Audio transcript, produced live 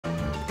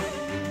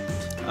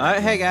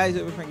Alright, hey guys,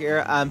 over from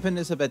here. I'm putting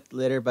this a bit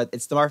later, but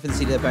it's the Marth and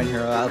ceada banner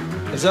hero.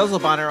 There's also a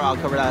banner, I'll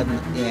cover that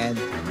in the end.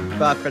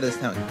 But for this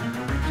time,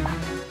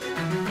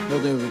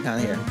 we'll do what we can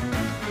here.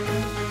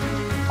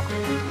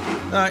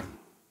 Alright.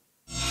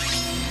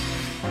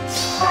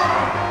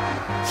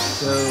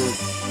 So,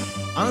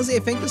 honestly, I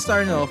think the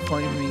starting off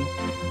point for me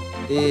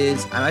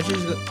is I'm actually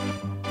just going.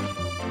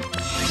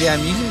 Yeah,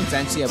 I'm using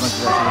essentially a bunch of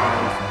heroes.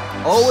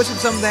 Oh, which is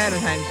some of that at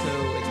time, so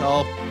it's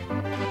all.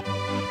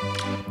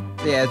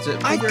 So yeah, it's a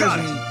I got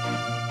it.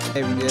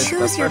 This, Choose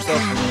but first your off,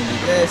 I'm gonna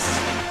do this.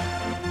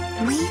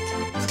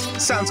 Weak.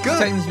 Sounds good.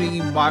 Technically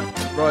speaking,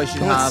 Roy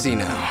should Let's have see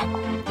now.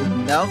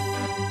 enough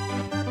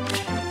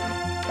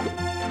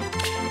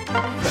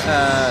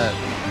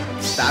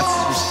stats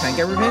to just tank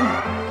everything.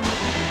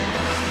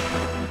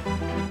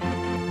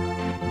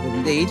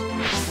 Indeed.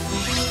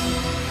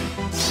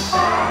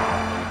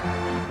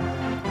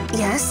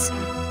 Yes.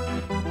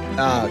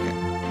 Ah, okay.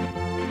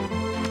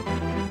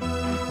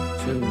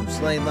 So,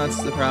 slaying lots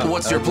of the problem.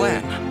 What's your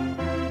plan?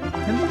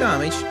 Can do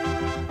damage.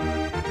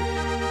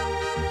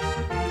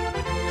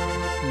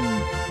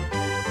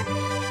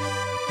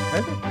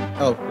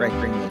 Oh, right,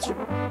 green witch.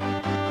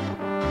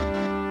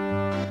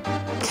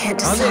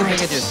 Can't I decide.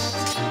 think I just.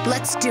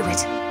 Let's do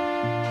it.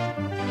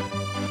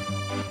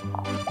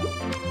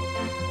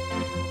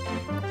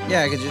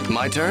 Yeah, I could just.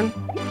 My turn?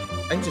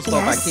 I can just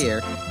fall back Yes.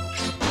 here.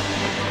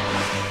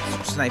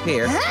 Snipe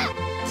here.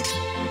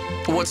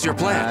 What's your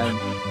plan?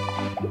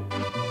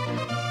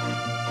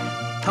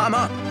 I'm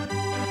up.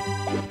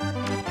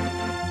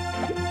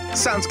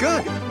 Sounds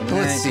good.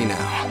 Let's see now.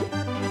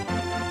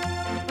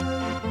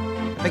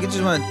 I think I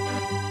just want.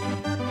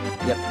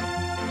 Yep.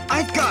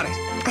 I've got it.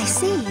 I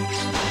see.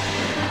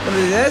 Gonna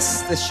do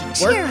this. This should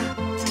work. Cheer.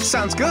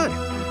 Sounds good.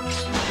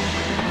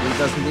 It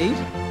does indeed.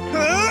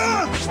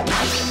 Ah!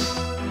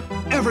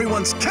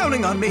 Everyone's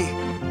counting on me.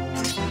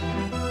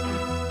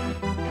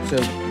 So.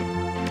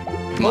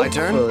 My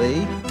turn?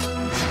 Hopefully.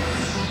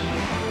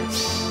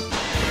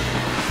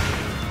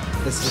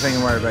 This is the thing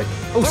I'm worried about.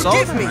 Oh,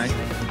 Forgive salt me. right?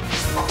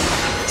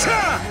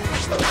 Ta!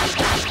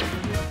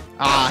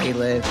 Ah, he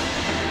lived.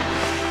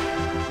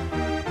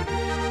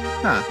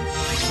 Huh.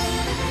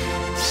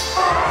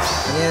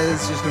 And yeah,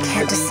 it's just gonna be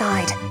Can't busy.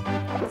 decide.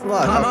 It's a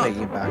lot of I'm help up.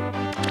 taking it back.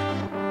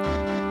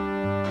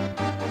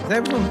 Is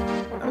everyone?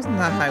 That wasn't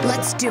that high.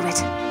 Let's do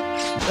it.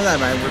 No, that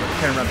might. We're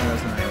kind of running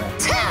those anyway.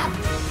 Ta!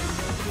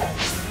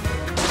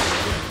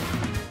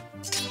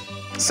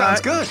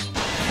 Sounds good.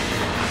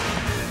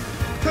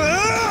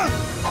 Ah!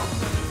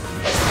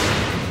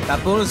 That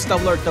bonus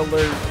doubler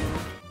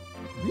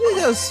really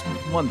does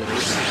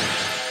wonders.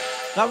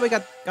 Glad we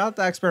got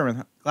that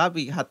experiment. Glad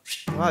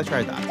I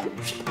tried that.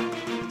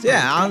 So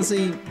yeah,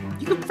 honestly,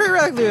 you could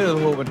theoretically do a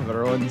whole bunch of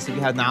other ones. If you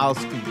had Niles,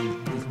 could be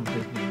decent.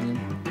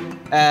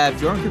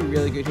 Fjorn could be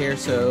really good here.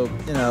 So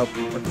you know,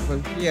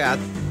 yeah,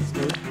 that's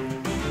good.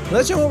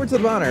 Let's jump over to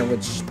the banner,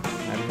 which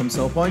becomes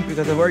no point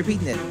because I've already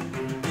beaten it.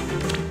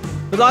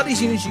 But a lot of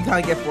these units you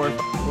can't get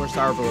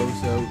 4-star below,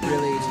 so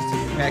really it's just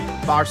a pick.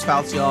 Bars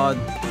Falchion.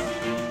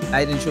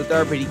 I didn't show it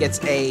there, but he gets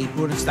a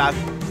bonus stat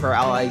for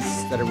allies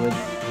that are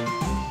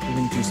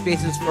within 2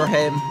 spaces for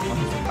him on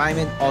his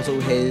refinement. Also,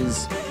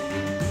 his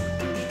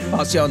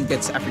Falchion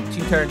gets every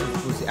 2 turns, as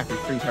opposed to every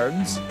 3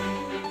 turns.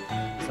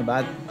 It's not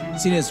bad.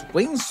 Cena's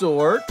Wing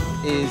Sword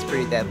is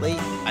pretty deadly.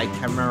 I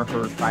can't remember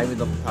her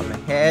refinement off the top of my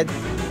head.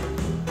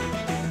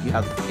 You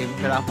have to forgive me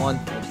for that one.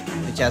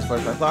 The chest for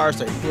by flowers,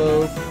 starting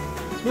flow.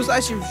 Suppose I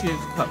should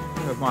cut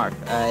Marth.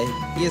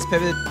 He has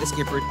pivoted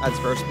escape route at his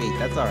first speed.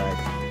 That's alright.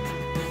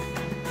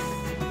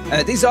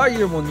 These are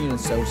year 1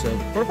 units though, so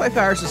 4-5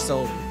 powers is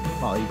still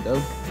quality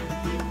though.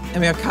 And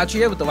we have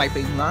Katria with the white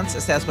blade lance,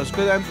 assess plus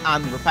cooldown,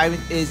 and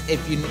refinement is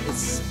if unit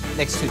is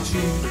next to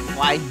 2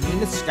 wide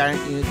units, scarring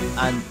unit,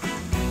 and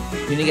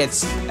unit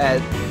gets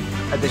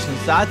additional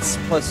stats,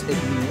 plus if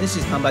unit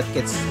initiates combat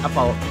gets a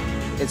follow,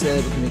 it's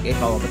able to make a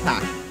follow-up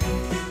attack.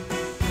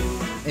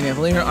 And we have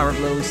linear armor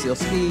blow, steel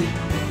speed.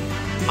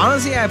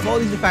 Honestly, I have all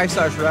these 5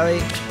 stars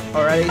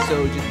already,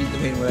 so just be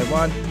depending what I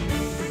want.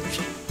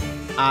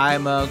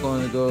 I'm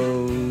going to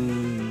go.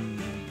 I'm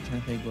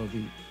trying to think what would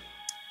be.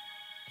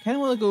 I kind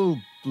of want to go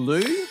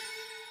blue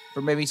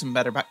for maybe some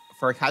better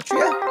for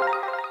Katria.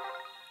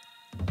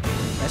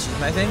 That's just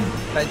my thing.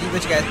 But I do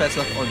bet you guys best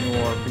luck on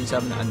your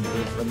pre-summon and your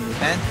running the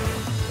pen.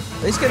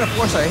 At least get a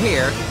 4-star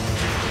here.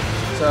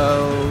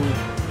 So.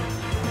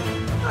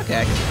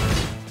 Okay.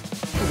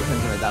 We'll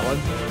go that one.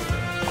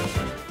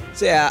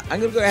 So yeah, I'm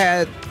gonna go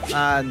ahead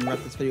and wrap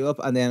this video up,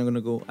 and then I'm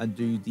gonna go and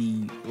do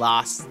the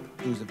last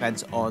those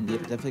events on the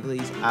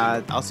difficulties,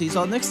 and I'll see you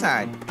all next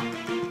time.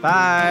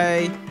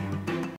 Bye.